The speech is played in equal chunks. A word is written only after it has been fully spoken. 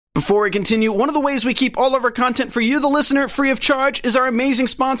Before we continue, one of the ways we keep all of our content for you, the listener, free of charge is our amazing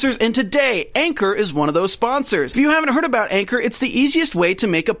sponsors, and today, Anchor is one of those sponsors. If you haven't heard about Anchor, it's the easiest way to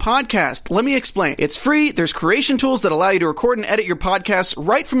make a podcast. Let me explain. It's free, there's creation tools that allow you to record and edit your podcasts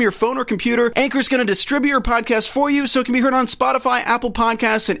right from your phone or computer. Anchor's going to distribute your podcast for you so it can be heard on Spotify, Apple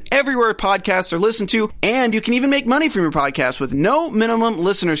Podcasts, and everywhere podcasts are listened to, and you can even make money from your podcast with no minimum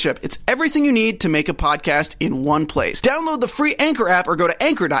listenership. It's everything you need to make a podcast in one place. Download the free Anchor app or go to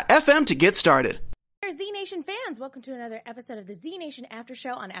anchor.fm to get started. Z Nation fans, welcome to another episode of the Z Nation After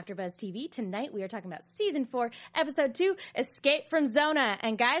Show on AfterBuzz TV. Tonight we are talking about Season 4, Episode 2, Escape from Zona.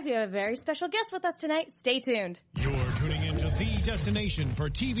 And guys, we have a very special guest with us tonight. Stay tuned. You're tuning into the destination for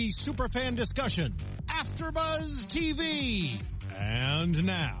TV superfan discussion, AfterBuzz TV. And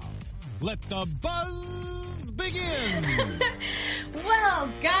now, let the buzz begin.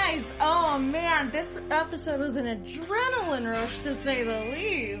 Well, guys, oh man, this episode was an adrenaline rush to say the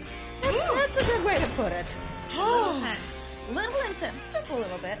least. That's a good way to put it. Little intense, just a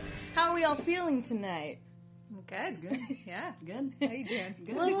little bit. How are we all feeling tonight? Good. Yeah, good. How you doing?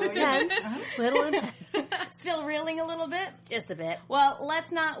 Good. Little intense. Little intense. Still reeling a little bit? Just a bit. Well,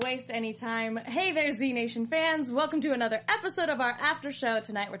 let's not waste any time. Hey there, Z Nation fans. Welcome to another episode of our after show.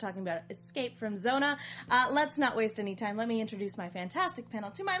 Tonight we're talking about Escape from Zona. Let's not waste any time. Let me introduce my fantastic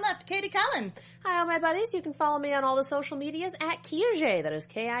panel. To my left, Katie Cullen. Hi, all my buddies. You can follow me on all the social medias at Kiaxet. That is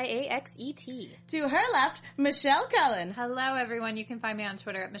Kiaxet. To her left, Michelle Cullen. Hello, everyone. You can find me on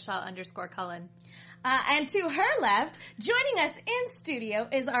Twitter at Michelle_Cullen. And to her left, joining us in studio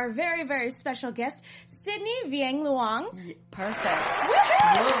is our very, very special guest, Sydney Vieng Luong. Perfect. That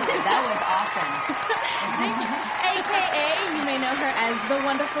was awesome. AKA, you may know her as the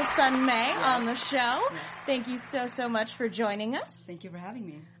wonderful Sun May on the show. Yes. Thank you so much for joining us. Thank you for having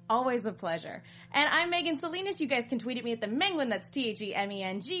me. Always a pleasure. And I'm Megan Salinas. You guys can tweet at me at the Menguin. That's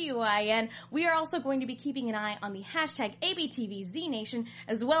TheMenguin. We are also going to be keeping an eye on the hashtag ABTVZNation,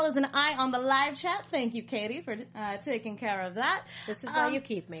 as well as an eye on the live chat. Thank you, Katie, for taking care of that. This is why you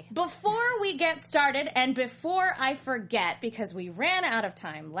keep me. Before we get started, and before I forget, because we ran out of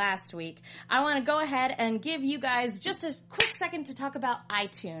time last week, I want to go ahead and give you guys just a quick second to talk about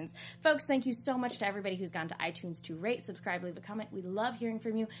iTunes. Folks, thank you so much to everybody who's gone to iTunes to rate, subscribe, leave a comment. We love hearing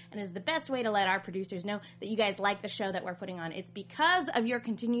from you, and it is the best way to let our producers know that you guys like the show that we're putting on. It's because of your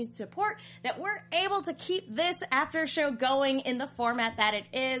continued support that we're able to keep this after show going in the format that it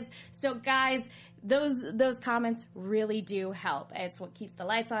is. So guys, those comments really do help. It's what keeps the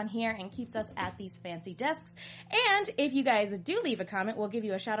lights on here and keeps us at these fancy desks. And if you guys do leave a comment, we'll give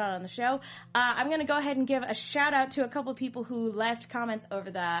you a shout out on the show. I'm going to go ahead and give a shout out to a couple people who left comments over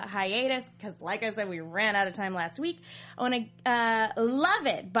the hiatus, because like I said, we ran out of time last week. I want to Love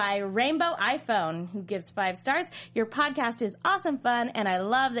It by Rainbow iPhone, who gives 5 stars. Your podcast is awesome fun, and I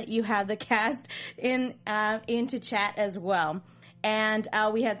love that you have the cast into chat as well. And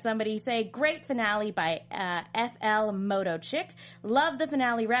we had somebody say, great finale by FL Moto Chick. Love the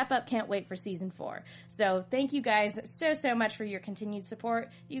finale wrap-up. Can't wait for Season 4. So thank you guys so much for your continued support.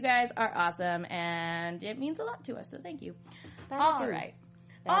 You guys are awesome, and it means a lot to us, so thank you. All right.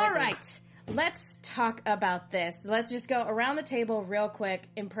 Let's talk about this. Let's just go around the table real quick.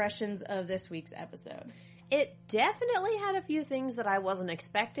 Impressions of this week's episode. It definitely had a few things that I wasn't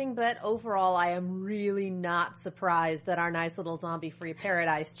expecting, but overall I am really not surprised that our nice little zombie-free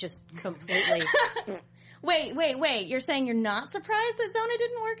paradise just completely... Wait. You're saying you're not surprised that Zona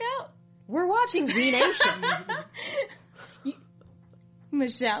didn't work out? We're watching Z Nation.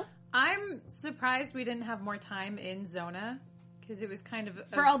 Michelle? I'm surprised we didn't have more time in Zona, because it was kind of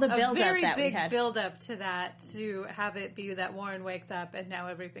for all the build-up very that we big had. build-up to that, to have it be that Warren wakes up and now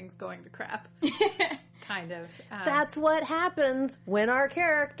everything's going to crap. Kind of. That's what happens when our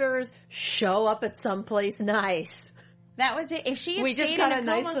characters show up at someplace nice. That was it. If she had we stayed just got in a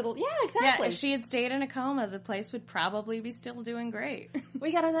nice little... Yeah, exactly. Yeah, if she had stayed in a coma, the place would probably be still doing great.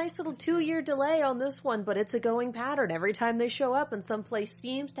 We got a nice little 2-year delay on this one, but it's a going pattern. Every time they show up and someplace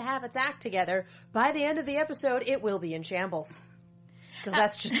seems to have its act together, by the end of the episode, it will be in shambles. Because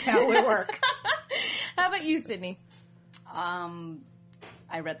that's just how it works. How about you, Sydney?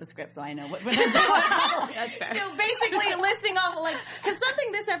 I read the script, so I know what That's fair. So basically listing off, because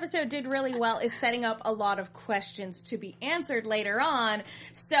something this episode did really well is setting up a lot of questions to be answered later on.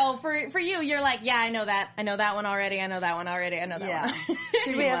 So for you, you're like, yeah, I know that one already, I know that one already.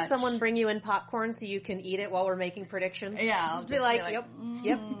 Should we have someone bring you in popcorn so you can eat it while we're making predictions? Yeah. Just be like,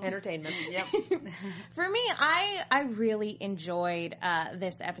 yep, entertainment. Yep. For me, I really enjoyed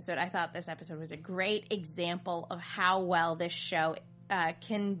this episode. I thought this episode was a great example of how well this show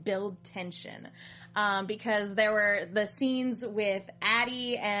can build tension. because there were the scenes with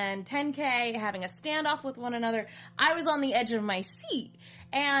Addie and 10K having a standoff with one another. I was on the edge of my seat.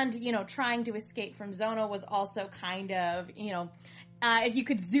 And, trying to escape from Zona was also kind of, if you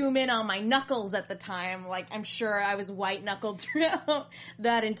could zoom in on my knuckles at the time, like I'm sure I was white knuckled throughout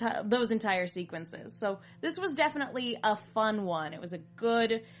those entire sequences. So this was definitely a fun one. It was a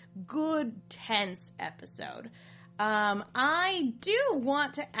good tense episode. I do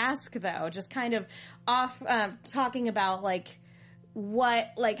want to ask though, just kind of off talking about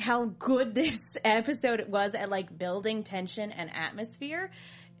how good this episode was at building tension and atmosphere.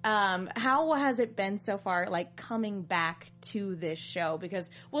 How has it been so far, coming back to this show? Because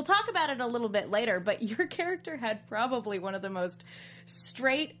we'll talk about it a little bit later, but your character had probably one of the most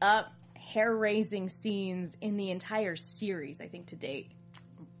straight up hair-raising scenes in the entire series, I think, to date.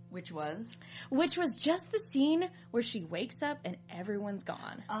 Which was just the scene where she wakes up and everyone's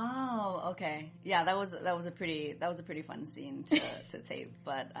gone. Oh, okay. Yeah, that was a pretty fun scene to tape.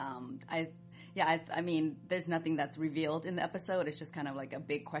 But I mean, there's nothing that's revealed in the episode. It's just kind of like a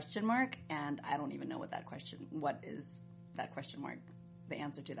big question mark, and I don't even know what is that question mark, the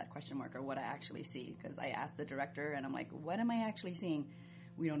answer to that question mark, or what I actually see. Because I asked the director, and I'm like, what am I actually seeing?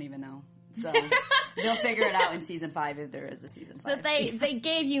 We don't even know. So they'll figure it out in season 5 if there is a season 5. So they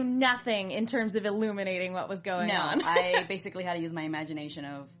gave you nothing in terms of illuminating what was going on. No, I basically had to use my imagination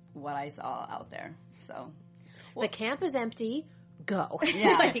of what I saw out there. So the camp is empty. Go.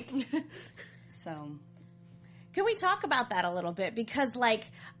 Yeah. So can we talk about that a little bit? Because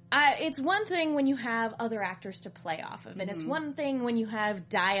it's one thing when you have other actors to play off of, and it's one thing when you have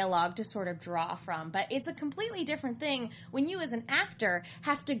dialogue to sort of draw from, but it's a completely different thing when you as an actor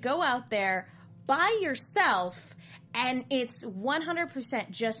have to go out there by yourself and it's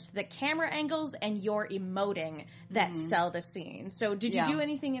 100% just the camera angles and your emoting that sell the scene. So did you do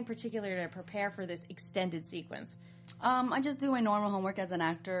anything in particular to prepare for this extended sequence? I just do my normal homework as an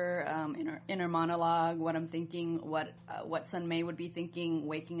actor, inner monologue, what I'm thinking, what Sunmay would be thinking,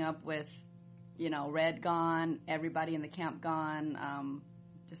 waking up with, Red gone, everybody in the camp gone,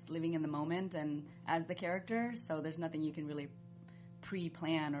 just living in the moment and as the character. So there's nothing you can really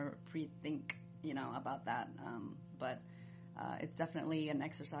pre-plan or pre-think, about that. But it's definitely an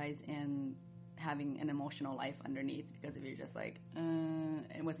exercise in having an emotional life underneath, because if you're just and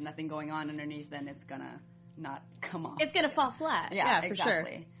with nothing going on underneath, then it's gonna not come off. It's gonna fall flat. Yeah, exactly.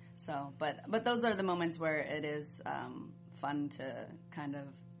 For sure. So, but those are the moments where it is fun to kind of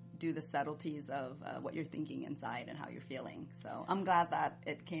do the subtleties of what you're thinking inside and how you're feeling. So I'm glad that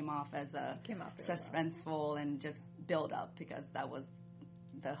it came off as suspenseful and just build up, because that was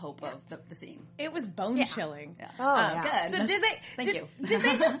the hope of the scene. It was bone chilling. Yeah. Oh, yeah. Good. So Thank you. Did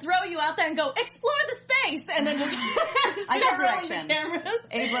they just throw you out there and go explore the space and then just I start got rolling direction. the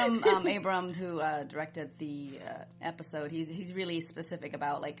cameras? Abram, who directed the episode, he's really specific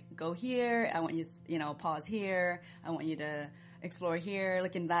about go here. I want you to pause here. I want you to explore here.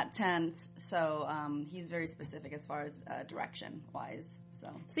 Look in that tent. So he's very specific as far as direction wise. So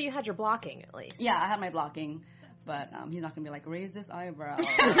you had your blocking at least. Yeah, I had my blocking. But he's not going to be raise this eyebrow. Or,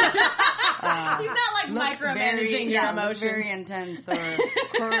 He's not micromanaging your emotions. Very intense, or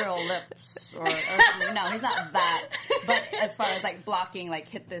curl lips, or something. No, he's not that. But as far as blocking,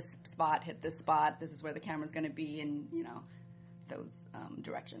 hit this spot, this is where the camera's going to be, and those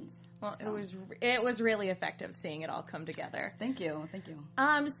directions. Well, it was really effective seeing it all come together. Thank you.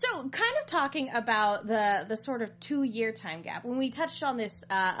 So kind of talking about the sort of 2-year time gap, when we touched on this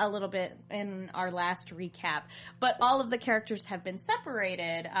a little bit in our last recap, but all of the characters have been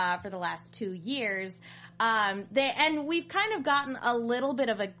separated for the last 2 years. And we've kind of gotten a little bit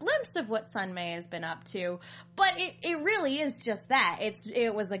of a glimpse of what Sunmay has been up to, but it really is just that.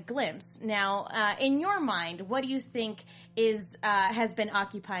 It was a glimpse. Now, in your mind, what do you think has been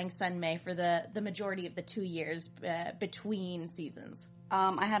occupying Sunmay for the majority of the 2 years between seasons?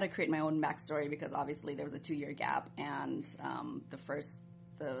 I had to create my own backstory, because obviously there was a 2-year gap, and the first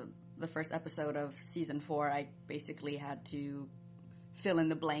episode of season 4, I basically had to fill in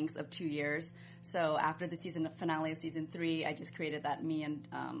the blanks of 2 years. So after the season finale of season 3, I just created that me and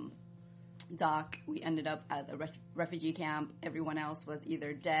Doc, we ended up at a refugee camp. Everyone else was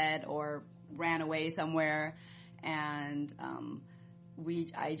either dead or ran away somewhere, and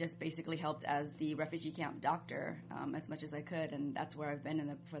I just basically helped as the refugee camp doctor as much as I could, and that's where I've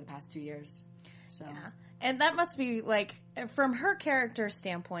been for the past 2 years. So. Yeah. And that must be from her character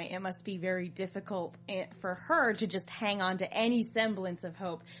standpoint, it must be very difficult for her to just hang on to any semblance of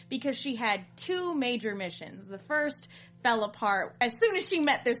hope, because she had 2 major missions. The first fell apart as soon as she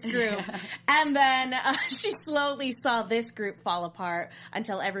met this group, and then she slowly saw this group fall apart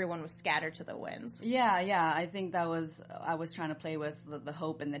until everyone was scattered to the winds. Yeah, I think I was trying to play with the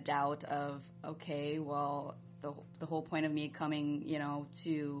hope and the doubt of, okay, well, the whole point of me coming,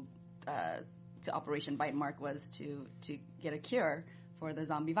 to Operation Bite Mark was to get a cure for the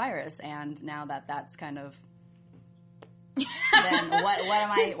zombie virus, and now that's kind of then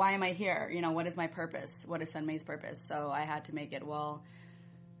why am I here? What is my purpose? What is Sunmay's purpose? So I had to make it, well,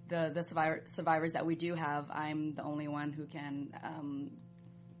 the survivors that we do have, I'm the only one who can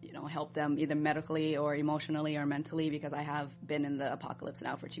help them either medically or emotionally or mentally, because I have been in the apocalypse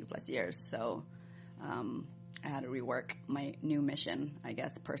now for 2+ years. So I had to rework my new mission, I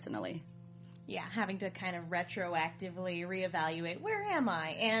guess, personally. Yeah, having to kind of retroactively reevaluate, where am I?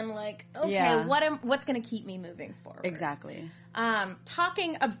 And what's going to keep me moving forward? Exactly.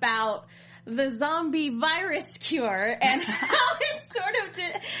 Talking about the zombie virus cure and how it sort of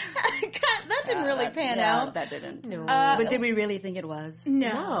did. That didn't really pan out. That didn't. No. But did we really think it was?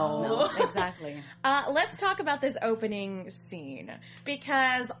 No. Exactly. Let's talk about this opening scene,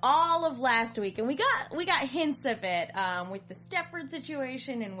 because all of last week, and we got hints of it with the Stepford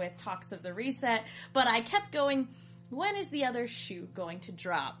situation and with talks of the reset, but I kept going, when is the other shoe going to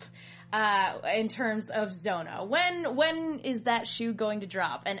drop? In terms of Zona, when is that shoe going to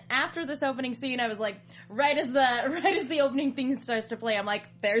drop? And after this opening scene, I was like, right as the opening theme starts to play, I'm like,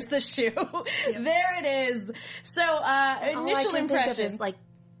 there's the shoe, there it is. So initial impressions, like,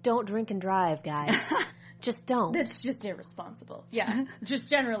 don't drink and drive, guys. Just don't. That's just irresponsible. Yeah, just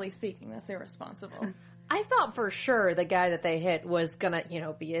generally speaking, that's irresponsible. I thought for sure the guy that they hit was gonna,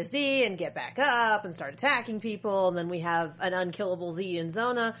 be a Z and get back up and start attacking people, and then we have an unkillable Z in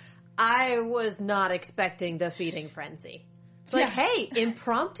Zona. I was not expecting the feeding frenzy. It's like, hey,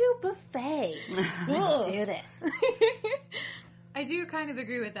 impromptu buffet. Let's do this. I do kind of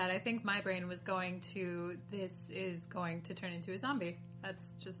agree with that. I think my brain was going to, this is going to turn into a zombie.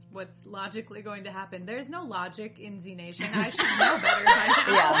 That's just what's logically going to happen. There's no logic in Z Nation. I should know better by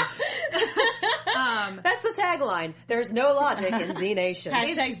now. That's the tagline. There's no logic in Z Nation.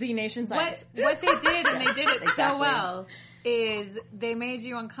 Hashtag Z Nation science. What they did, and they did it exactly. so well, is they made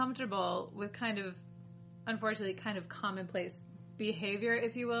you uncomfortable with unfortunately, commonplace behavior,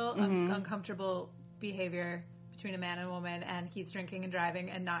 if you will, uncomfortable behavior between a man and a woman, and he's drinking and driving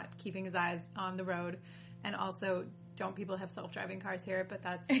and not keeping his eyes on the road. And also, don't people have self-driving cars here? But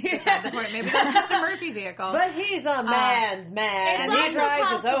that's beside the point. Maybe that's just a Murphy vehicle. But he's a man's man, and he drives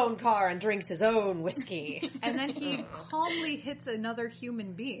his own car and drinks his own whiskey. And then he calmly hits another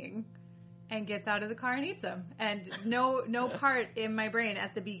human being and gets out of the car and eats him. And no part in my brain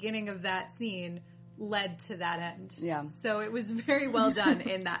at the beginning of that scene led to that end. Yeah. So it was very well done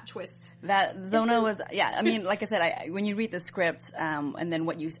in that twist. That Zona was, I mean, like I said, when you read the script, and then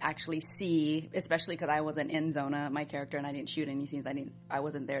what you actually see, especially because I wasn't in Zona, my character, and I didn't shoot any scenes. I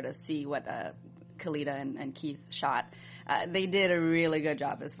wasn't there to see what Kalita and Keith shot. They did a really good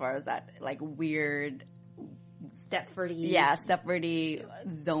job as far as that, like, weird Stepford-y. Yeah, Stepford-y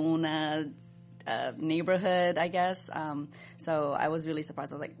Zona neighborhood, I guess. So I was really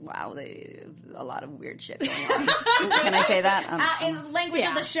surprised. I was like, wow, a lot of weird shit going on. Can I say that? In language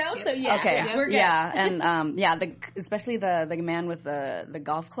of the show, so yeah. Okay. We're good. Yeah, and especially the man with the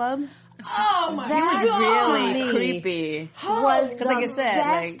golf club. Oh my God. He was really Me creepy. Was because, like I said,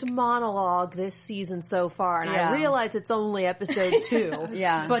 best monologue this season so far, and I realize it's only episode 2.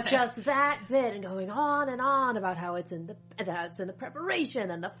 Yeah, but just that bit and going on and on about how it's in the preparation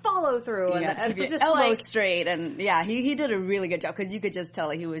and the follow through and keep just your elbows like, straight, and he did a really good job, because you could just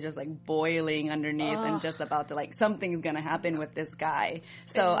tell he was just like boiling underneath and just about to, like, something's gonna happen with this guy.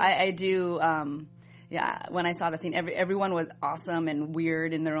 So I do. Yeah, when I saw the scene, everyone was awesome and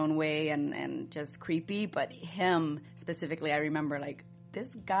weird in their own way and just creepy. But him specifically, I remember, like, this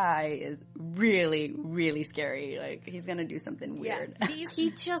guy is really, really scary. Like, he's going to do something weird. Yeah.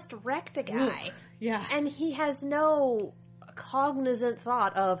 He just wrecked a guy. Yeah. And he has no cognizant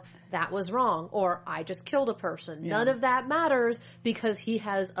thought of, that was wrong, or I just killed a person. Yeah. None of that matters, because he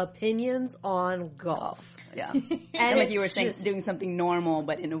has opinions on golf. Yeah. And like you were saying, doing something normal,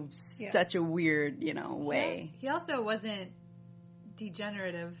 but in such a weird, way. He also wasn't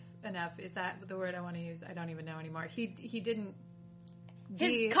degenerative enough. Is that the word I want to use? I don't even know anymore. He didn't.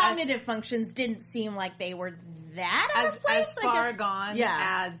 His cognitive functions didn't seem like they were that out of place. As far gone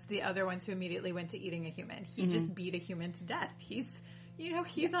as the other ones who immediately went to eating a human. He just beat a human to death. you know,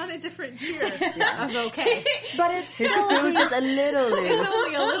 he's on a different tier of okay. But it's His still screws is a little loose.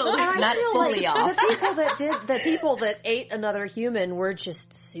 Only a little. And I Not feel fully like off. the people that ate another human were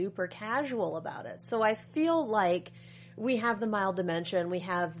just super casual about it. So I feel like we have the mild dementia and we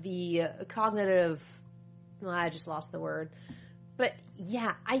have the cognitive, well, I just lost the word. But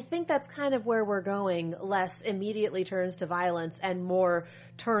yeah, I think that's kind of where we're going. Less immediately turns to violence and more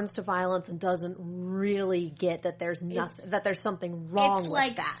turns to violence and doesn't really get that there's nothing, that there's something wrong It's with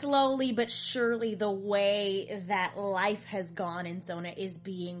like that. slowly but surely the way that life has gone in Zona is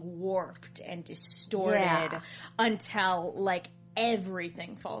being warped and distorted Yeah. until like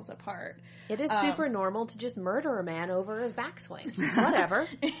everything falls apart. It is super normal to just murder a man over his backswing. Whatever.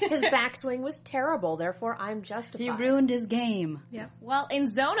 His backswing was terrible, therefore I'm justified. He ruined his game. Well,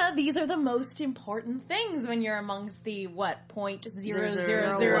 in Zona, these are the most important things when you're amongst the, what,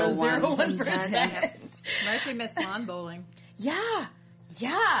 0.00001%. Murphy missed lawn bowling. Yeah.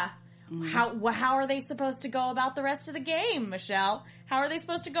 How are they supposed to go about the rest of the game, Michelle? How are they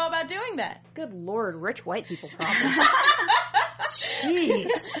supposed to go about doing that? Good Lord, rich white people problems. Jeez.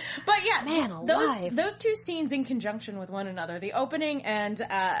 But yeah, Man alive. those two scenes in conjunction with one another, the opening and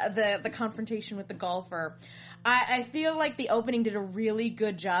the confrontation with the golfer, I feel like the opening did a really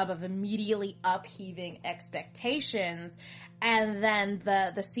good job of immediately upheaving expectations, and then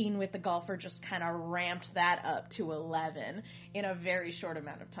the scene with the golfer just kind of ramped that up to 11 in a very short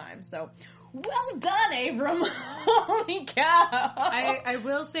amount of time. So, well done, Abram. Holy cow. I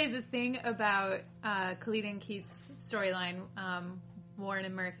will say the thing about Khalid and Keith's storyline, Warren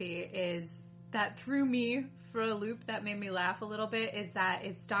and Murphy, is that threw me for a loop, that made me laugh a little bit, is that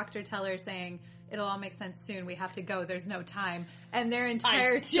it's Dr. Teller saying, it'll all make sense soon, we have to go, there's no time. And their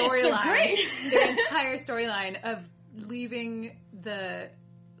entire storyline of leaving the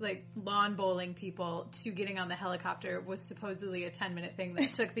lawn bowling people to getting on the helicopter was supposedly a 10-minute thing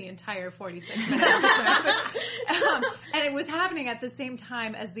that took the entire 46-minute episode. And it was happening at the same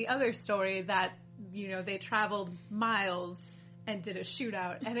time as the other story that, you know, they traveled miles and did a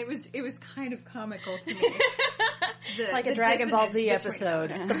shootout, and it was kind of comical to me. It's like a Dragon Ball Z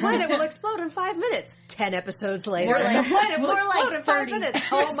episode. The planet will explode in 5 minutes. 10 episodes later. The planet will explode in 5 minutes.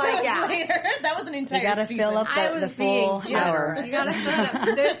 Oh my god. Later. That was an entire You gotta season. fill up the full hour. You gotta fill it up.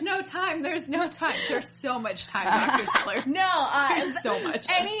 There's no time. There's so much time, Dr. Teller. No, so much.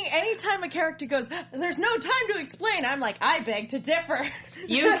 Any time a character goes, there's no time to explain, I'm like, I beg to differ.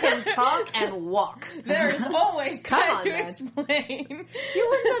 You can talk and walk. There's always time on, to man. explain. You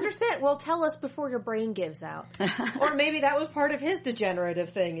wouldn't understand. Well, tell us before your brain gives out. Or maybe that was part of his degenerative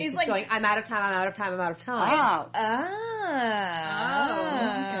thing. He's like going, I'm out of time, I'm out of time, I'm out of time.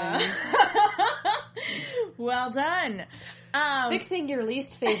 Okay. Well done. Fixing your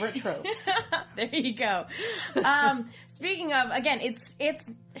least favorite tropes. There you go. Speaking of, again, it's.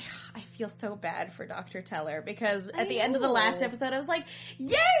 I feel so bad for Dr. Teller because at the end of the last episode, I was like,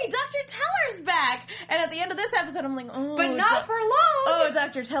 "Yay, Dr. Teller's back!" And at the end of this episode, I'm like, "Oh, But not for long. Oh,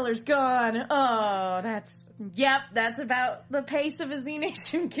 Dr. Teller's gone. Oh, that's about the pace of a Z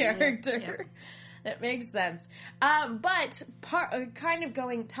Nation character." Yep. That makes sense. But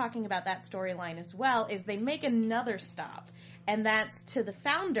talking about that storyline as well is they make another stop, and that's to the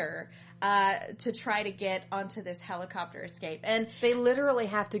founder to try to get onto this helicopter escape. And They literally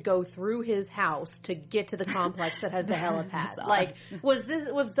have to go through his house to get to the complex that has the helipad. Like, was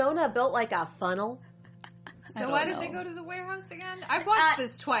Zona built like a funnel? So why did they go to the warehouse again? I've watched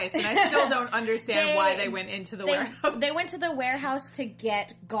this twice, and I still don't understand why they went into the warehouse. They went to the warehouse to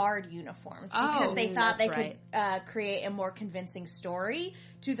get guard uniforms because they thought they could create a more convincing story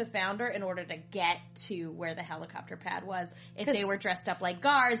to the founder in order to get to where the helicopter pad was if they were dressed up like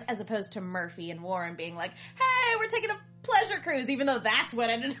guards, as opposed to Murphy and Warren being like, hey, we're taking a pleasure cruise, even though that's what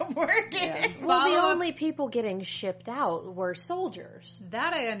ended up working. Yeah. Well, the only people getting shipped out were soldiers.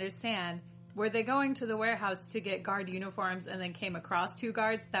 That I understand. Were they going to the warehouse to get guard uniforms and then came across two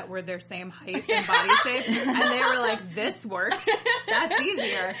guards that were their same height and body shape? And they were like, this works. That's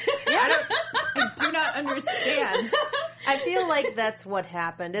easier. I do not understand. I feel like that's what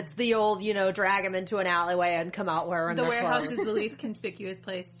happened. It's the old, drag them into an alleyway and come out wearing The their warehouse clothes. is the least conspicuous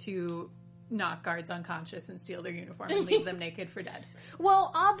place to knock guards unconscious and steal their uniform and leave them naked for dead. Well,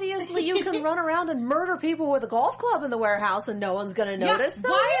 obviously you can run around and murder people with a golf club in the warehouse and no one's going to notice.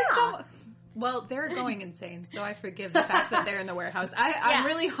 So Well, they're going insane, so I forgive the fact that they're in the warehouse. I'm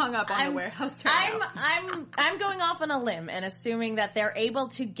really hung up on the warehouse right now. I'm going off on a limb and assuming that they're able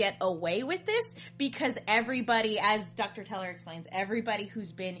to get away with this because everybody, as Dr. Teller explains, everybody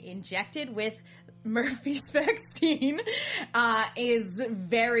who's been injected with Murphy's vaccine is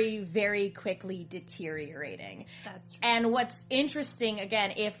very, very quickly deteriorating. That's true. And what's interesting,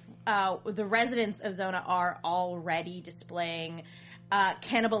 again, if the residents of Zona are already displaying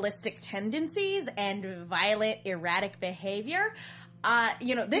cannibalistic tendencies and violent, erratic behavior,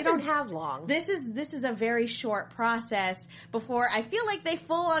 They don't have long. This is a very short process before I feel like they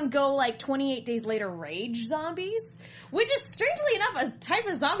full on go like 28 days later rage zombies, which is strangely enough a type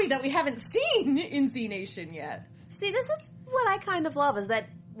of zombie that we haven't seen in Z Nation yet. See, this is what I kind of love, is that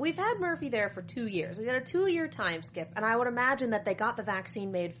we've had Murphy there for 2 years. We got a 2-year time skip, and I would imagine that they got the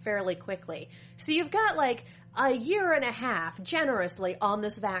vaccine made fairly quickly. So you've got like a year and a half generously on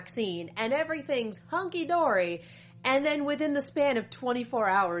this vaccine, and everything's hunky-dory, and then within the span of 24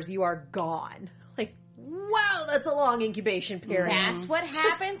 hours, you are gone. Like, wow, that's a long incubation period. That's what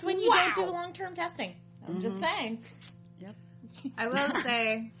happens when you don't do long-term testing. I'm just saying. Yep. I will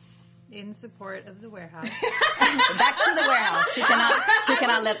say, in support of the warehouse. Back to the warehouse. She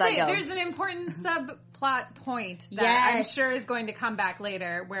cannot let that go. There's an important subplot point that Yes. I'm sure is going to come back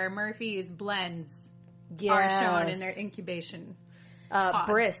later, where Murphy's blends are shown in their incubation.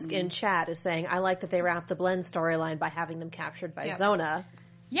 Brisk in chat is saying, I like that they wrapped the Blend storyline by having them captured by Zona.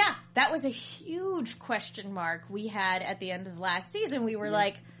 Yeah, that was a huge question mark we had at the end of last season. We were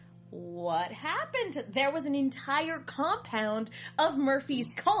like, what happened? There was an entire compound of Murphy's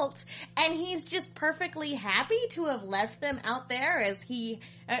cult, and he's just perfectly happy to have left them out there as he,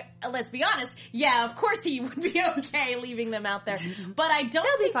 let's be honest, yeah, of course he would be okay leaving them out there. But I don't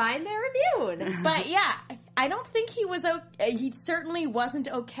They'll think... be fine, they're immune. But yeah, I don't think he was okay. He certainly wasn't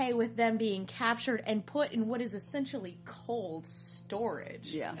okay with them being captured and put in what is essentially cold storage.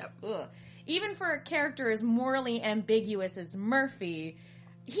 Yeah. Ugh. Even for a character as morally ambiguous as Murphy,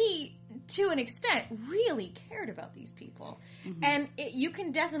 he, to an extent, really cared about these people. Mm-hmm. And you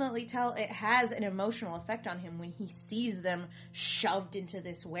can definitely tell it has an emotional effect on him when he sees them shoved into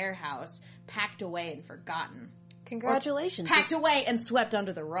this warehouse, packed away and forgotten. Congratulations. Packed away and swept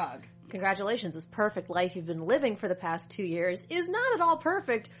under the rug. Congratulations, this perfect life you've been living for the past 2 years is not at all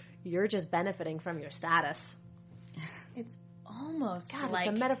perfect. You're just benefiting from your status. It's almost God, like...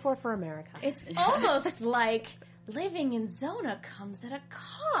 it's a metaphor for America. It's almost like living in Zona comes at a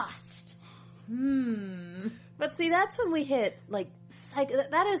cost. But see, that's when we hit, like,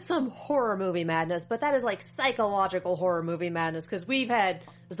 that is some horror movie madness, but that is like psychological horror movie madness, because we've had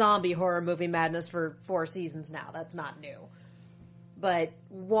zombie horror movie madness for 4 seasons now. That's not new. But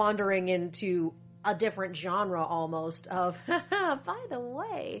wandering into a different genre almost of, by the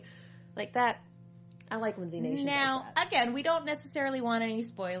way, like that, I like when Z Nation Now, does that. again, we don't necessarily want any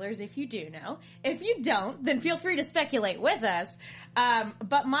spoilers if you do know. If you don't, then feel free to speculate with us.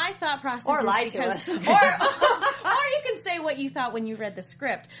 But my thought process Or is lie because, to us. or you can say what you thought when you read the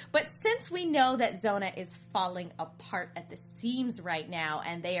script. But since we know that Zona is falling apart at the seams right now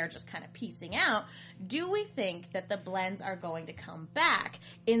and they are just kind of piecing out, do we think that the blends are going to come back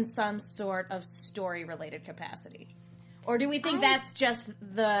in some sort of story-related capacity? Or do we think that's just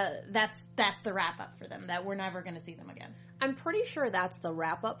that's the wrap up for them, that we're never going to see them again? I'm pretty sure that's the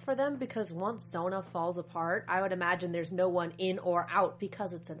wrap up for them, because once Zona falls apart, I would imagine there's no one in or out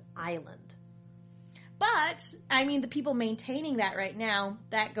because it's an island. But, I mean, the people maintaining that right now,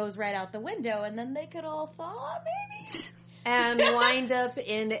 that goes right out the window, and then they could all thaw, maybe? And wind up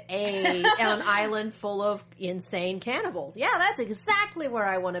in an island full of insane cannibals. Yeah, that's exactly where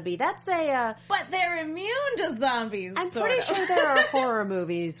I want to be. That's a... But they're immune to zombies, I'm pretty sure there are horror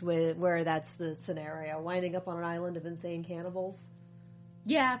movies where that's the scenario. Winding up on an island of insane cannibals.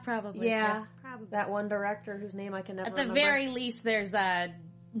 Yeah, probably. Yeah. Probably. That one director whose name I can never remember. At the very least, there's a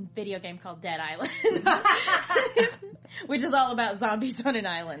video game called Dead Island. Which is all about zombies on an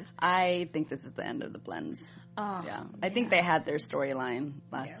island. I think this is the end of the blends. Oh, yeah. I think they had their storyline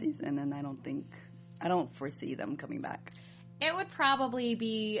last season, and I don't foresee them coming back. It would probably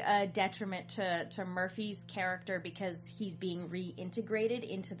be a detriment to Murphy's character because he's being reintegrated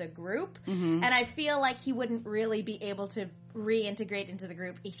into the group. Mm-hmm. And I feel like he wouldn't really be able to reintegrate into the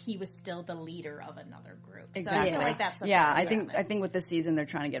group if he was still the leader of another group. Exactly. So I feel like that's I think with this season they're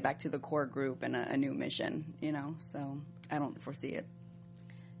trying to get back to the core group and a new mission, so I don't foresee it.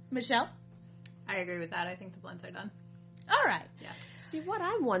 Michelle? I agree with that. I think the blends are done. All right. Yeah. See, what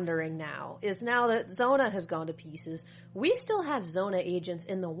I'm wondering now is, now that Zona has gone to pieces, we still have Zona agents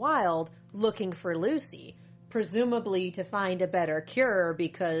in the wild looking for Lucy, presumably to find a better cure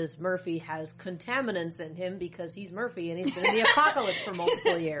because Murphy has contaminants in him because he's Murphy and he's been in the apocalypse for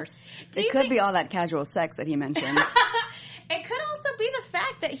multiple years. It could be all that casual sex that he mentioned. It could also be the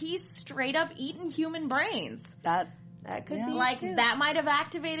fact that he's straight up eaten human brains. That That could Yeah. be Like, too. that might have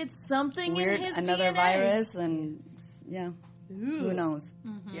activated something Weird, in his another DNA. virus, and who knows?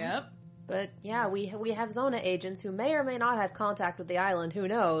 Yep. But yeah, we have Zona agents who may or may not have contact with the island. Who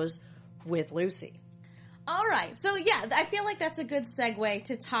knows? With Lucy. All right. So, yeah, I feel like that's a good segue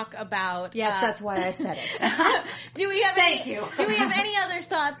to talk about... Yes, that's why I said it. Do we have Do we have any other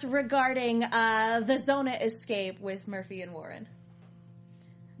thoughts regarding the Zona escape with Murphy and Warren?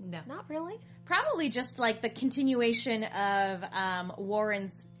 No. Not really. Probably just like the continuation of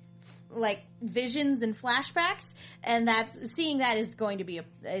Warren's like visions and flashbacks, and seeing that is going to be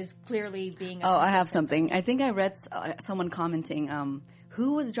is clearly being. Oh, I have something. I think I read someone commenting.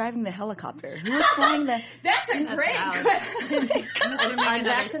 Who was driving the helicopter? Who was flying the? That's a great valid. question. I'm assuming another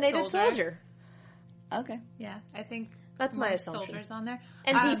Unvaccinated soldier. Okay. Yeah, I think That's my more assumption. soldiers on there.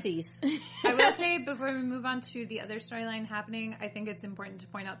 NPCs. I will say before we move on to the other storyline happening, I think it's important to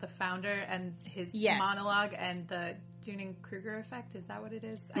point out the founder and his Yes. monologue and the Dunning-Kruger effect. Is that what it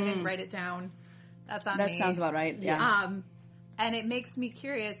is? I didn't write it down. That's on me. That sounds about right. Yeah. And it makes me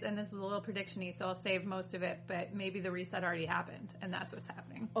curious, and this is a little prediction-y, so I'll save most of it, but maybe the reset already happened, and that's what's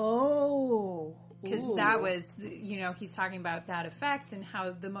happening. Oh, Because that was, he's talking about that effect and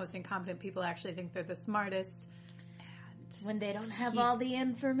how the most incompetent people actually think they're the smartest. when they don't have all the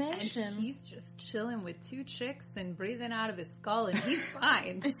And information. he's just chilling with two chicks and breathing out of his skull, and he's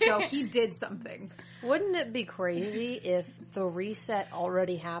fine. So he did something. Wouldn't it be crazy if the reset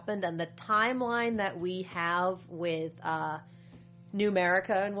already happened and the timeline that we have with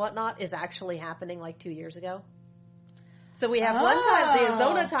Numerica and whatnot is actually happening like 2 years ago? So we have one time, the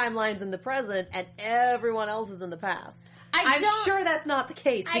Zona timeline's in the present and everyone else is in the past. I'm sure that's not the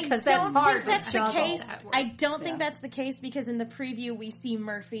case because that's hard to juggle. I don't think that's the case because in the preview we see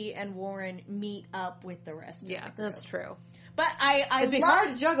Murphy and Warren meet up with the rest of the crew. That's true. But I It'd be hard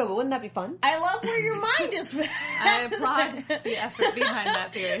to juggle, but wouldn't that be fun? I love where your mind is. I applaud the effort behind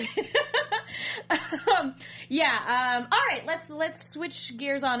that theory. All right, let's switch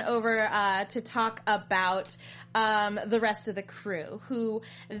gears on over to talk about the rest of the crew, who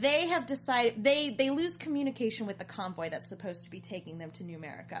they have decided they lose communication with the convoy that's supposed to be taking them to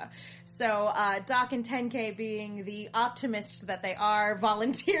Numerica. So Doc and 10K, being the optimists that they are,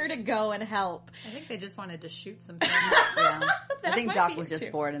 volunteer to go and help. I think they just wanted to shoot some things. Yeah. I think might Doc be was it, just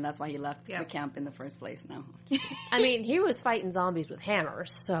too. bored, and that's why he left the camp in the first place. No. I mean, he was fighting zombies with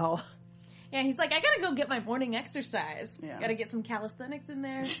hammers, so... Yeah, he's like, I gotta go get my morning exercise. Yeah. Gotta get some calisthenics in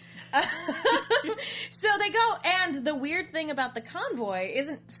there. So they go, and the weird thing about the convoy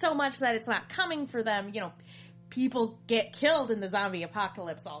isn't so much that it's not coming for them. People get killed in the zombie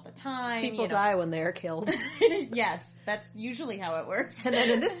apocalypse all the time. People die when they're killed. Yes, that's usually how it works. And then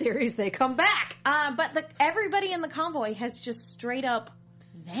in this series, they come back. But everybody in the convoy has just straight up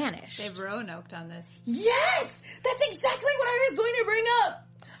vanished. They've Roanoke on this. Yes! That's exactly what I was going to bring up!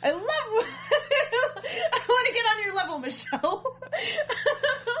 I love... I want to get on your level, Michelle.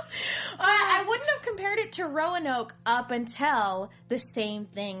 I wouldn't have compared it to Roanoke up until the same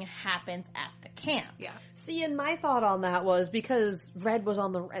thing happens at the camp. Yeah. See, and my thought on that was because Red was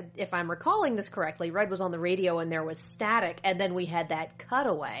on the... If I'm recalling this correctly, Red was on the radio and there was static, and then we had that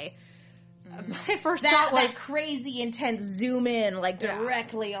cutaway. My first thought was... That crazy intense zoom in, like,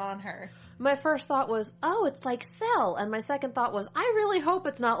 directly on her. My first thought was, oh, it's like Cell. And my second thought was, I really hope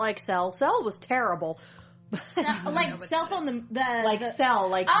it's not like Cell. Cell was terrible. Like cell phone, Cell,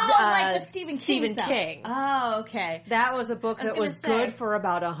 like like the Stephen Stephen cell. King. Oh, okay. That was a book that was gonna say. good for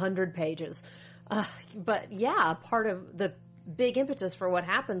about 100 pages. But yeah, part of the big impetus for what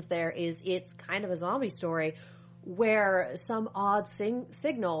happens there is it's kind of a zombie story where some odd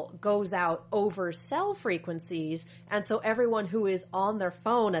signal goes out over cell frequencies, and so everyone who is on their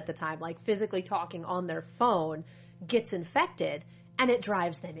phone at the time, like physically talking on their phone, gets infected, and it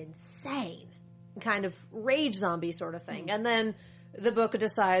drives them insane. Kind of rage zombie sort of thing. And then the book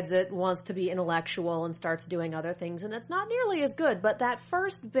decides it wants to be intellectual and starts doing other things, and it's not nearly as good. But that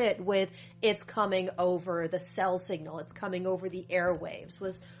first bit with it's coming over the cell signal, it's coming over the airwaves,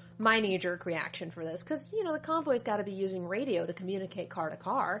 was my knee-jerk reaction for this. Because, the convoy's got to be using radio to communicate car to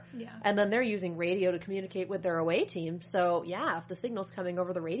car. Yeah. And then they're using radio to communicate with their away team. So, yeah, if the signal's coming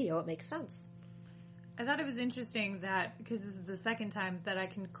over the radio, it makes sense. I thought it was interesting that, because this is the second time that I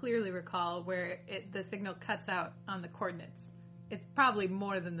can clearly recall where the signal cuts out on the coordinates. It's probably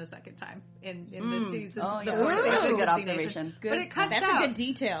more than the second time in the season. Oh, the yeah. first That's a season good of observation. But it cuts That's out a good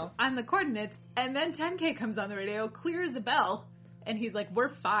detail. on the coordinates, and then 10K comes on the radio, clears a bell, and he's like,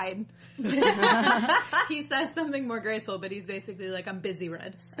 we're fine. He says something more graceful, but he's basically like, I'm busy,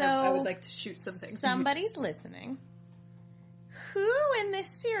 Red. So I would like to shoot something. Somebody's listening. Who in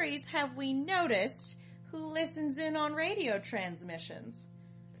this series have we noticed who listens in on radio transmissions.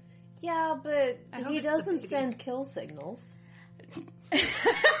 Yeah, but hope he it's the doesn't baby. send kill signals.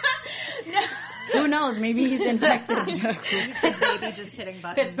 Who knows? Maybe he's infected. The baby just hitting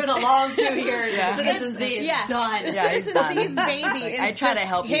buttons. It's been a long 2 years. Yeah. Citizen Z is done. Yeah, he's Citizen done. Z's baby Like, is I try to just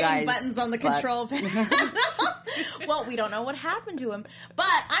help you hitting guys, buttons on the but- control panel. Well, we don't know what happened to him. But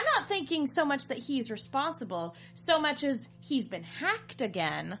I'm not thinking so much that he's responsible, so much as he's been hacked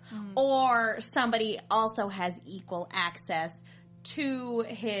again, or somebody also has equal access to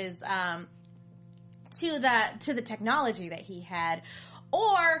his to the technology that he had,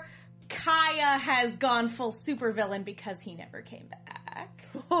 or Kaya has gone full supervillain because he never came back.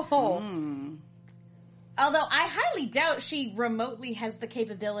 Oh. Although I highly doubt she remotely has the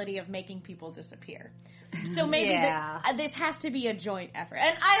capability of making people disappear. So maybe this has to be a joint effort.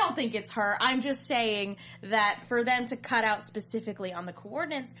 And I don't think it's her. I'm just saying that for them to cut out specifically on the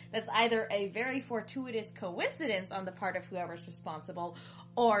coordinates, that's either a very fortuitous coincidence on the part of whoever's responsible,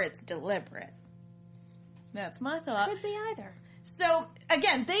 or it's deliberate. That's my thought. Could be either. So,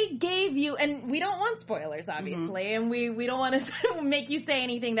 again, they gave you, and we don't want spoilers, obviously, and we don't want to make you say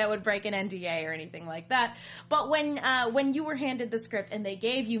anything that would break an NDA or anything like that. But when you were handed the script and they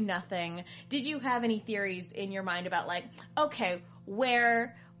gave you nothing, did you have any theories in your mind about, like, okay,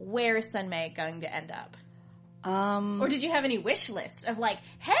 where is Sunmei going to end up? Or did you have any wish list of, like,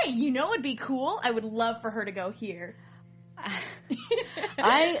 hey, you know what'd be cool? I would love for her to go here.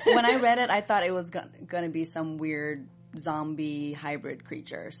 When I read it, I thought it was going to be some weird zombie hybrid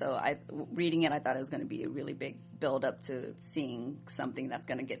creature. So reading it, I thought it was going to be a really big build up to seeing something that's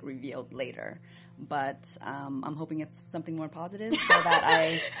going to get revealed later. But I'm hoping it's something more positive so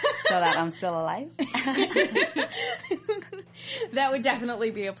that I'm still alive. That would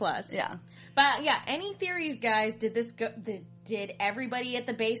definitely be a plus. Yeah. But yeah, any theories, guys? Did everybody at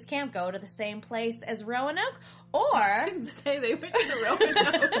the base camp go to the same place as Roanoke? Or Say they went to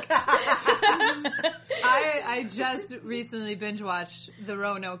Roanoke. I just recently binge watched the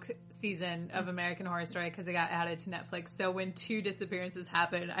Roanoke season of American Horror Story because it got added to Netflix. So when 2 disappearances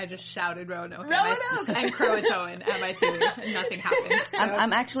happened, I just shouted Roanoke and Croatoan at my TV, and nothing happened. So.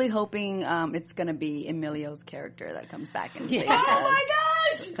 I'm actually hoping it's going to be Emilio's character that comes back and saves us. oh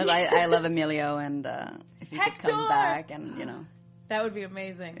my gosh, Because I love Emilio, and if he could come Hector! back and, you know. that would be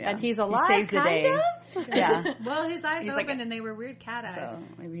amazing. Yeah. And he's alive, He saves the day. kind of? Yeah. Well, his eyes He's opened like and they were weird cat eyes. So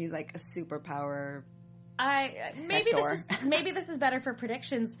maybe he's like a superpower. Maybe this is better for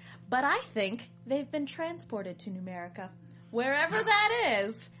predictions, but I think they've been transported to Numerica. Wherever that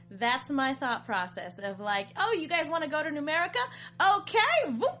is, that's my thought process of like, oh, you guys want to go to Numerica?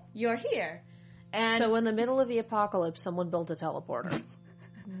 Okay, whoop, you're here. And So in the middle of the apocalypse, someone built a teleporter.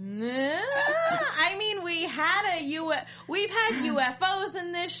 I mean, we've had UFOs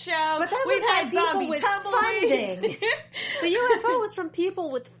in this show. But that we've was had by people zombie with tumbleweeds. funding. The UFO was from people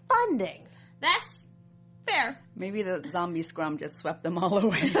with funding. That's fair. Maybe the zombie scrum just swept them all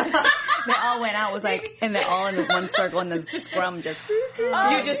away. They all went out, was like, and they're all in one circle, and the scrum just.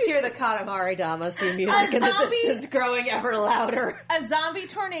 You just hear the Katamari Damacy music in the zombie- distance growing ever louder. A zombie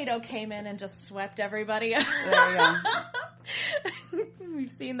tornado came in and just swept everybody up. There you go. We've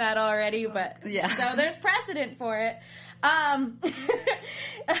seen that already, but Yeah. so there's precedent for it.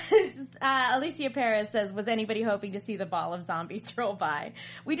 Alicia Perez says, was anybody hoping to see the ball of zombies roll by?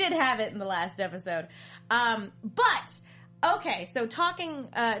 We did have it in the last episode. But, okay, so talking,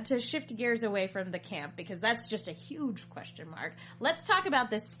 to shift gears away from the camp, because that's just a huge question mark, let's talk about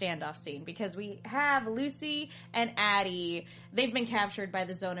this standoff scene, because we have Lucy and Addie. They've been captured by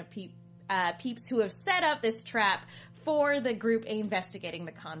the Zone of Peeps who have set up this trap for the group investigating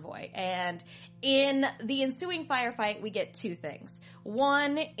the convoy. And in the ensuing firefight, we get 2 things.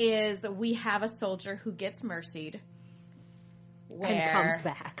 One is we have a soldier who gets mercied. And comes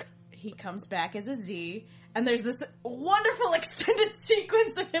back. He comes back as a Z. And there's this wonderful extended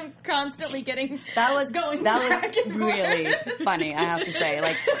sequence of him constantly getting That was back and really forth. funny, I have to say.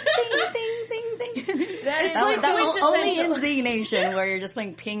 Like, ding, ding, ding, ding. That is That was only quintessential. in Z Nation where you're just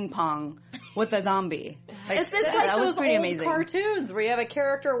playing ping pong with a zombie. Like, It's like that was those pretty old amazing. cartoons where you have a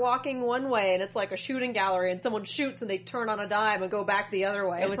character walking one way and it's like a shooting gallery and someone shoots and they turn on a dime and go back the other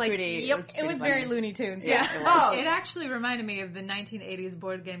way. It was like, pretty. Yep, it was very funny. Looney Tunes. Yeah, Yeah. it was. Oh, It actually reminded me of the 1980s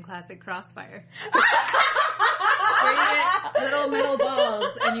board game classic Crossfire. Where you get little metal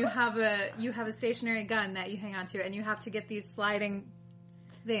balls and you have a stationary gun that you hang on to and you have to get these sliding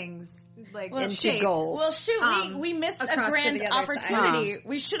things like Into shapes. goal. Well, shoot, we missed a across to grand the other opportunity.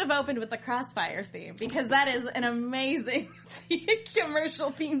 We should have opened with the Crossfire theme, because that is an amazing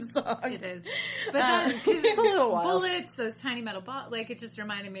commercial theme song. It is. But then, It's a little wild. bullets, those tiny metal balls, like it just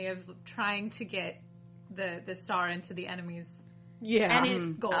reminded me of trying to get the star into the enemy's Yeah.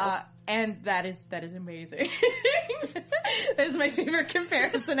 goal. And that is amazing. That is my favorite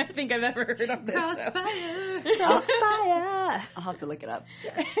comparison I think I've ever heard on this show. Crossfire. I'll have to look it up.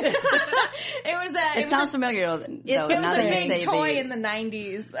 It Sounds familiar, though. It was now a that you big say toy big. in the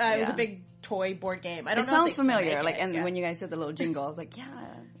 90s. It was a big toy board game. I don't It know if sounds they still familiar. make Like, it. and when you guys said the little jingle, I was like,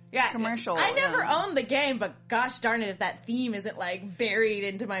 commercial. I never yeah. owned the game, but gosh darn it if that theme isn't like buried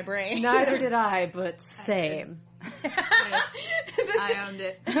into my brain. Neither did I, but same. I owned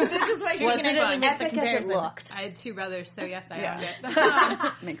it. This is why she Wasn't can it really make the epic as it comparison. looked? I had two brothers, so yes, I owned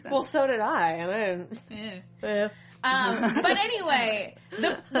it. Makes sense. Well, so did I. And I didn't. Yeah. But anyway,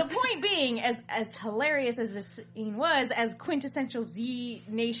 the point being, as hilarious as this scene was, as quintessential Z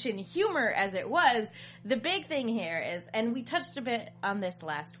Nation humor as it was, the big thing here is, and we touched a bit on this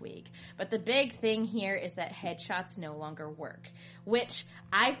last week, but the big thing here is that headshots no longer work, which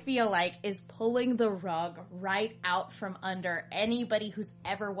I feel like is pulling the rug right out from under anybody who's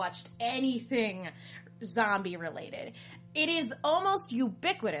ever watched anything zombie related. It is almost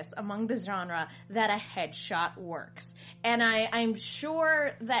ubiquitous among the genre that a headshot works. And I'm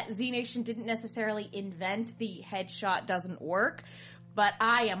sure that Z Nation didn't necessarily invent the headshot doesn't work, but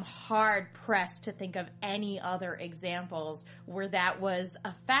I am hard pressed to think of any other examples where that was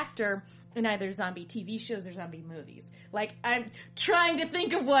a factor in either zombie TV shows or zombie movies. Like, I'm trying to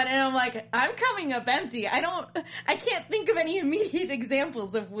think of one, and I'm like, I'm coming up empty. I can't think of any immediate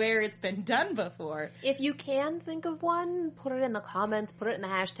examples of where it's been done before. If you can think of one, put it in the comments, put it in the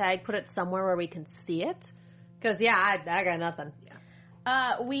hashtag, put it somewhere where we can see it. Because, yeah, I got nothing.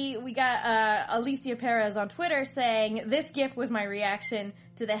 We got Alicia Perez on Twitter saying, this GIF was my reaction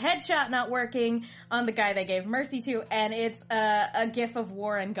to the headshot not working on the guy they gave mercy to, and it's a GIF of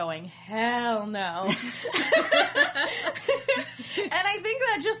Warren going, hell no. And I think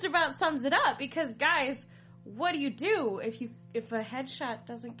that just about sums it up, because guys, what do you do if a headshot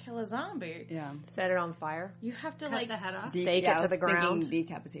doesn't kill a zombie? Yeah. Set it on fire. You have to Cut the head off. Stake it to the ground.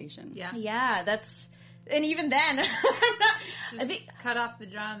 Decapitation. Yeah. Yeah, that's, and even then, I'm not, I think, Cut off the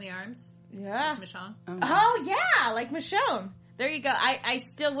jaw and the arms. yeah. Michonne. Oh yeah, like Michonne. There you go. I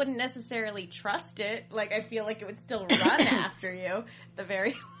still wouldn't necessarily trust it. Like, I feel like it would still run after you, at the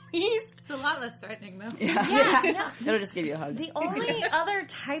very least. It's a lot less threatening, though. Yeah. No. It'll just give you a hug. The only other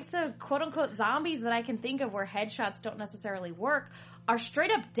types of quote-unquote zombies that I can think of where headshots don't necessarily work are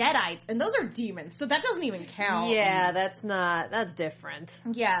straight up deadites, and those are demons, so that doesn't even count. Yeah, that's different.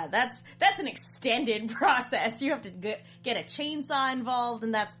 Yeah, that's an extended process. You have to get a chainsaw involved,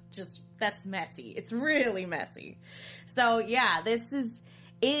 and that's messy. It's really messy. So yeah, this is,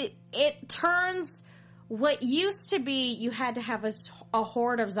 it turns what used to be you had to have a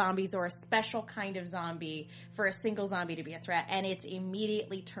horde of zombies or a special kind of zombie for a single zombie to be a threat, and it's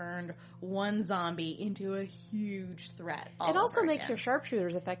immediately turned one zombie into a huge threat. It also makes your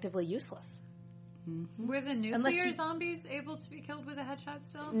sharpshooters effectively useless. Were the nuclear Unless you- zombies able to be killed with a headshot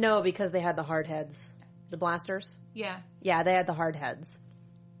still? No, because they had the hard heads. The blasters? Yeah. Yeah, they had the hard heads.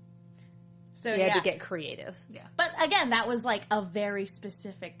 So You had to get creative. Yeah. But again, that was like a very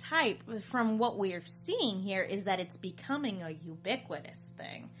specific type. From what we're seeing here is that it's becoming a ubiquitous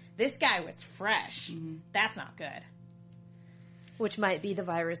thing. This guy was fresh. Mm-hmm. That's not good. Which might be the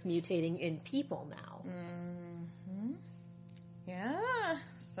virus mutating in people now. Yeah.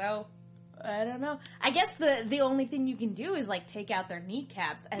 So, I don't know. I guess the only thing you can do is like take out their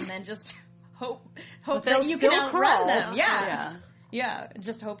kneecaps and then just hope that they'll you can still outrun crawl. them. Yeah. Yeah. Yeah,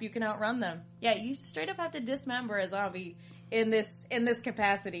 just hope you can outrun them. Yeah, you straight up have to dismember a zombie in this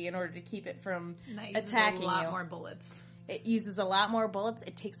capacity in order to keep it from That uses attacking a lot you. more bullets. It uses a lot more bullets,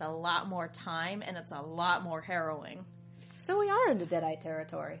 it takes a lot more time, and it's a lot more harrowing. So we are into Deadite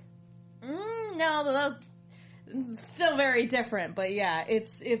territory. No, those still very different, but yeah,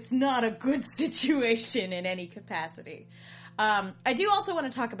 it's not a good situation in any capacity. I do also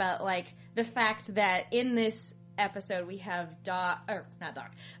want to talk about like the fact that in this episode we have not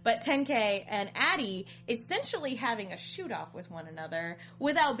Doc, but 10K and Addie essentially having a shoot off with one another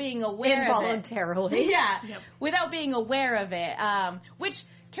without being aware of it. Involuntarily. Yeah, Yep. without being aware of it. Which,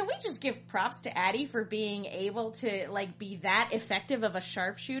 can we just give props to Addie for being able to like be that effective of a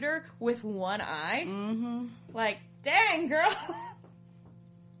sharpshooter with one eye? Mm-hmm. Like, dang, girl.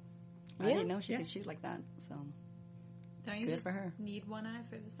 I didn't know she could shoot like that, so. Don't you Good just for her. need one eye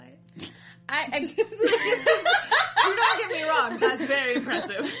for the sight? Do Don't get me wrong, that's very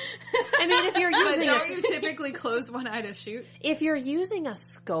impressive. I mean, if you're But using don't you typically close one eye to shoot? if you're using a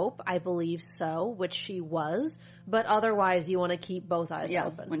scope, I believe so, which she was. But otherwise, you want to keep both eyes Yeah,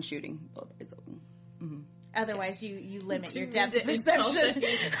 open. when shooting, both eyes open. Otherwise, you limit your depth perception.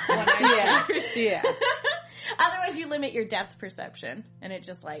 Yeah. Otherwise, you limit your depth perception, and it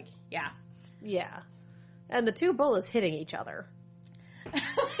just Yeah. And the two bullets hitting each other.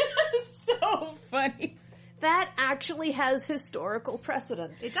 So funny. That actually has historical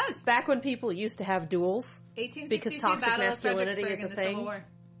precedent. It does. Back when people used to have duels, 1862 because toxic Battle of masculinity is Fredericksburg a in the thing. Civil War.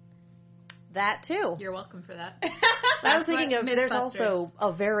 That too. You're welcome for that. I was thinking of, there's Mythbusters. also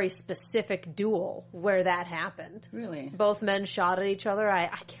a very specific duel where that happened. Really? Both men shot at each other. I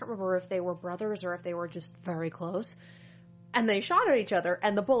can't remember if they were brothers or if they were just very close. And they shot at each other,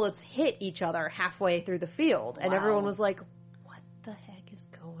 and the bullets hit each other halfway through the field. And Wow. everyone was like, what the heck is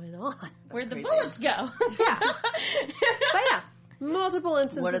going on? Where'd the crazy. bullets go? Yeah. But yeah, multiple What are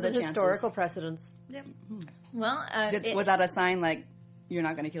instances the of chances? historical precedents. Well, Was that a sign like you're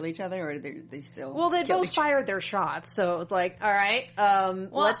not going to kill each other, or they still? Well, they kill both each other? fired their shots, so it was like, all right,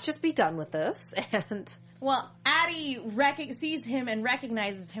 let's just be done with this. And Well, Addie sees him and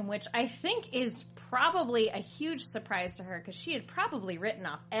recognizes him, which I think is probably a huge surprise to her because she had probably written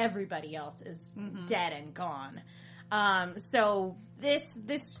off everybody else as dead and gone. So this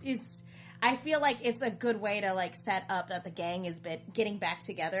is, I feel like it's a good way to like set up that the gang is getting back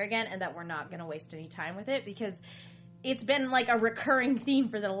together again, and that we're not going to waste any time with it, because it's been like a recurring theme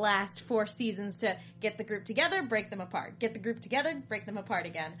for the last 4 seasons to get the group together, break them apart. Get the group together, break them apart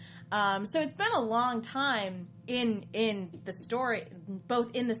again. So it's been a long time in the story,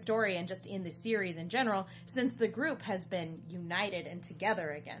 both in the story and just in the series in general, since the group has been united and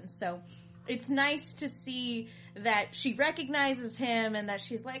together again. So it's nice to see that she recognizes him and that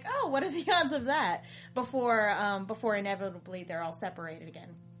she's like, oh, what are the odds of that? Before inevitably they're all separated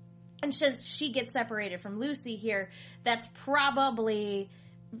again. And since she gets separated from Lucy here, that's probably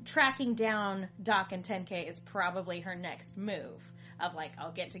tracking down Doc and 10K is probably her next move. Of like,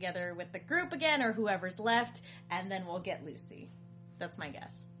 I'll get together with the group again or whoever's left, and then we'll get Lucy. That's my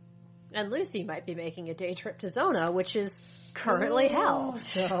guess. And Lucy might be making a day trip to Zona, which is currently hell.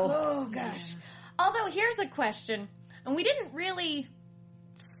 So Oh, gosh. Although, here's a question, and we didn't really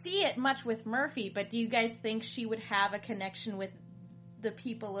see it much with Murphy, but do you guys think she would have a connection with the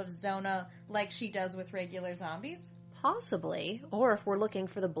people of Zona like she does with regular zombies? possibly, or if we're looking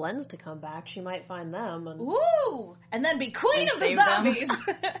for the blends to come back, she might find them. And Ooh! And then be queen And of the save them. zombies!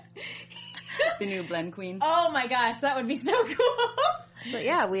 The new blend queen. Oh my gosh, that would be so cool! But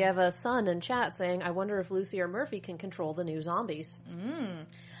yeah, we have a son in chat saying, I wonder if Lucy or Murphy can control the new zombies.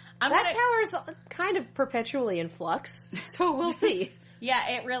 That power is kind of perpetually in flux, so we'll see. Yeah,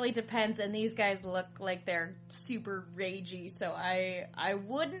 it really depends, and these guys look like they're super ragey, so I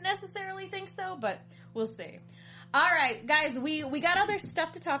wouldn't necessarily think so, but we'll see. All right, guys, we got other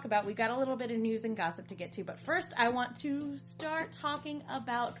stuff to talk about. We got a little bit of news and gossip to get to, but first I want to start talking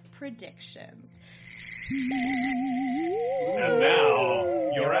about predictions. And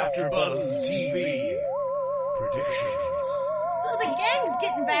now, your AfterBuzz TV predictions. So the gang's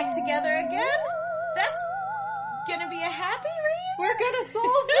getting back together again? That's gonna be a happy reunion? We're gonna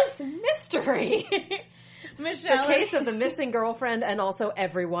solve this mystery. Michelle, The case of the missing girlfriend and also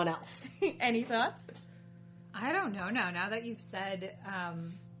everyone else. any thoughts? I don't know now that you've said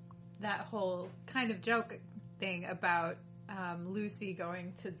that whole kind of joke thing about Lucy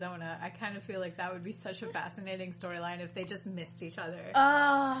going to Zona. I kind of feel like that would be such a fascinating storyline if they just missed each other.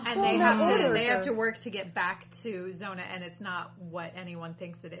 And they have to work to get back to Zona, and it's not what anyone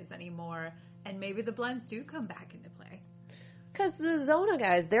thinks it is anymore. And maybe the blends do come back into play. Because the Zona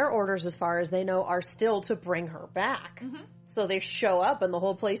guys, their orders, as far as they know, are still to bring her back. Mm-hmm. So they show up and the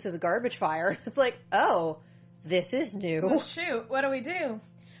whole place is a garbage fire. It's like, oh, this is new. Well, shoot, what do?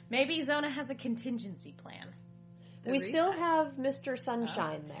 Maybe Zona has a contingency plan. We still have Mr.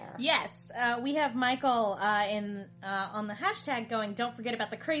 Sunshine there. Yes, we have Michael on the hashtag going, don't forget about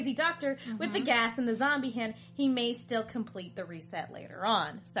the crazy doctor with the gas and the zombie hand. He may still complete the reset later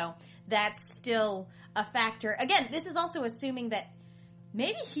on. So that's still a factor. Again, this is also assuming that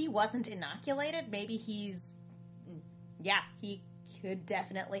maybe he wasn't inoculated. Maybe he could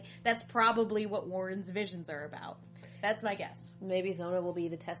definitely. That's probably what Warren's visions are about. That's my guess. Maybe Zona will be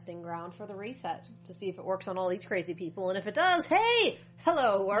the testing ground for the reset to see if it works on all these crazy people. And if it does, hey,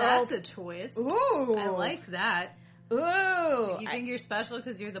 hello, world. That's a twist. Ooh. I like that. Ooh. You think you're special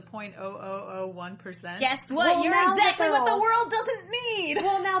because you're the 0.0001%? Guess what? Well, You're now that exactly they're what the all- world doesn't need.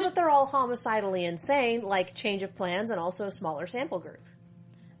 Well, now that they're all homicidally insane, like change of plans and also a smaller sample group.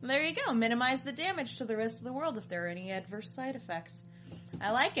 There you go. Minimize the damage to the rest of the world if there are any adverse side effects.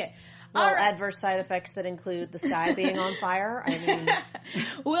 I like it. Well, All right. adverse side effects that include the sky being on fire. I mean,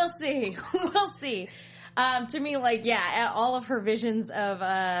 We'll see. We'll see. To me, like, yeah, all of her visions of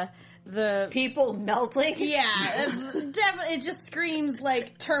the People melting. Yeah, it's definitely, it just screams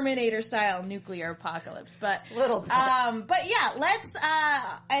like Terminator style nuclear apocalypse. But Little bit. but yeah, let's.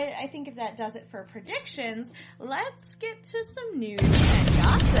 I think if that does it for predictions, let's get to some news and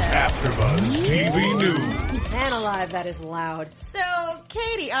gossip. AfterBuzz TV News. Man alive, that is loud. So,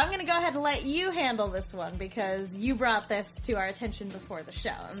 Katie, I'm going to go ahead and let you handle this one because you brought this to our attention before the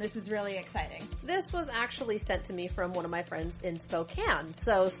show, and this is really exciting. This was actually sent to me from one of my friends in Spokane.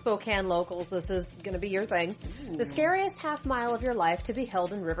 So, Spokane locals, this is going to be your thing. Ooh. The scariest half mile of your life to be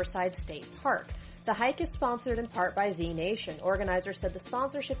held in Riverside State Park. The hike is sponsored in part by Z Nation. Organizers said the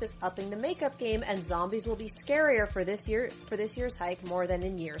sponsorship is upping the makeup game, and zombies will be scarier for this year's hike more than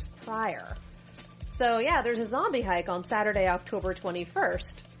in years prior. So yeah, there's a zombie hike on Saturday, October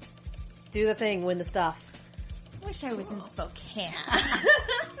 21st. Do the thing, win the stuff. I wish I was in Spokane.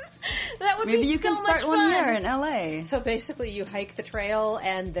 That would Maybe be you so can much start fun. one here in LA. So basically you hike the trail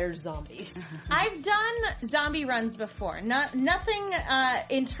and there's zombies. I've done zombie runs before. Nothing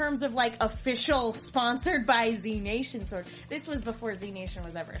in terms of like official sponsored by Z Nation sort. This was before Z Nation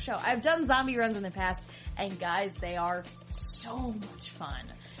was ever a show. I've done zombie runs in the past, and guys, they are so much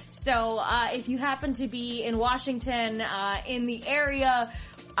fun. So if you happen to be in Washington, in the area,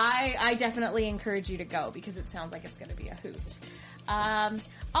 I definitely encourage you to go because it sounds like it's going to be a hoot.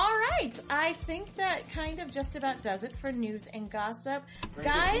 All right, I think that kind of just about does it for news and gossip.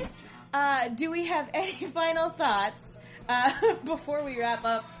 Guys, do we have any final thoughts before we wrap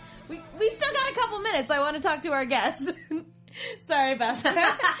up? We still got a couple minutes. I want to talk to our guests. Sorry about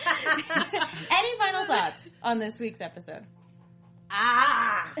that. Any final thoughts on this week's episode?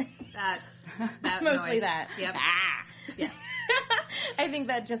 That Mostly noise. that. Yep. Yes. I think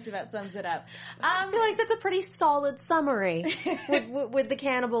that just about sums it up. I feel like that's a pretty solid summary with the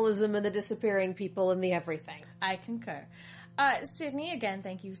cannibalism and the disappearing people and the everything. I concur. Sydney, again,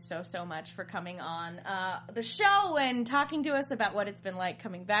 thank you so much for coming on the show and talking to us about what it's been like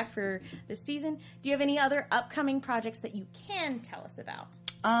coming back for this season. Do you have any other upcoming projects that you can tell us about?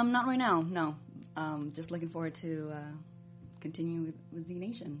 Not right now, no. Just looking forward to continue with Z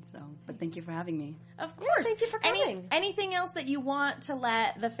Nation. So, but thank you for having me. Of course. Yeah, thank you for coming. Anything else that you want to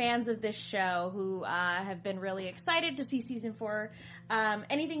let the fans of this show who have been really excited to see season 4,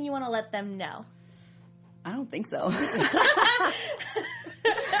 anything you want to let them know? I don't think so.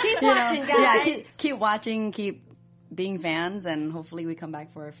 Keep watching, guys. Yeah, keep watching, keep being fans, and hopefully we come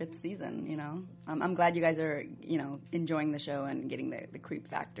back for a 5th season, you know. I'm glad you guys are, enjoying the show and getting the creep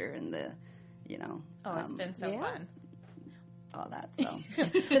factor and the, Oh, it's been so fun. All that, so.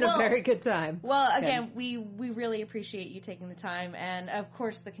 It's been a very good time. Well, again, we really appreciate you taking the time, and of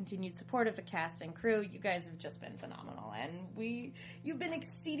course the continued support of the cast and crew. You guys have just been phenomenal, and you've been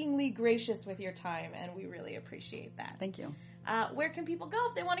exceedingly gracious with your time, and we really appreciate that. Thank you. Where can people go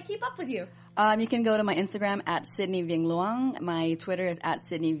if they want to keep up with you? You can go to my Instagram at Sydney Vieng Luong. My Twitter is at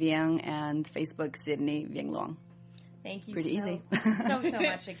Sydney Vieng, and Facebook Sydney Vieng Luong. Thank you Pretty easy. so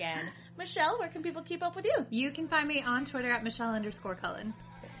much again. Michelle, where can people keep up with you? You can find me on Twitter at Michelle_Cullen.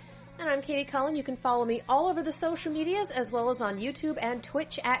 And I'm Katie Cullen. You can follow me all over the social medias as well as on YouTube and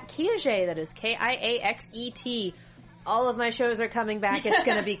Twitch at Kiaxet. That is Kiaxet. All of my shows are coming back. It's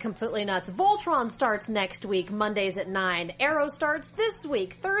going to be completely nuts. Voltron starts next week, Mondays at 9. Arrow starts this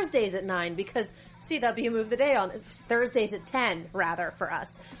week, Thursdays at 9, because CW moved the day on Thursdays at 10, rather, for us.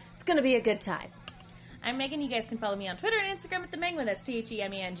 It's going to be a good time. I'm Megan. You guys can follow me on Twitter and Instagram at TheMenguin. That's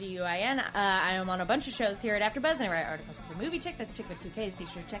TheMenguin. I am on a bunch of shows here at AfterBuzz, and I write articles for Movie Chick. That's Chick with 2 Ks. Be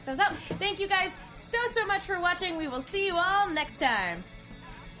sure to check those out. Thank you guys so much for watching. We will see you all next time.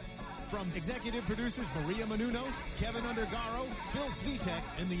 From executive producers Maria Menounos, Kevin Undergaro, Phil Svitek,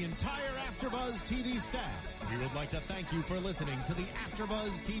 and the entire AfterBuzz TV staff, we would like to thank you for listening to the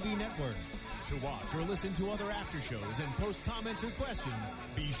AfterBuzz TV network. To watch or listen to other after shows and post comments or questions,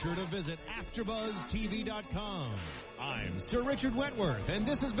 be sure to visit AfterBuzzTV.com. I'm Sir Richard Wentworth, and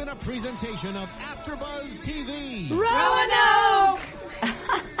this has been a presentation of AfterBuzz TV. Roanoke!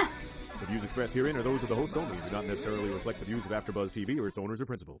 The views expressed herein are those of the host only and do not necessarily reflect the views of AfterBuzz TV or its owners or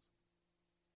principals.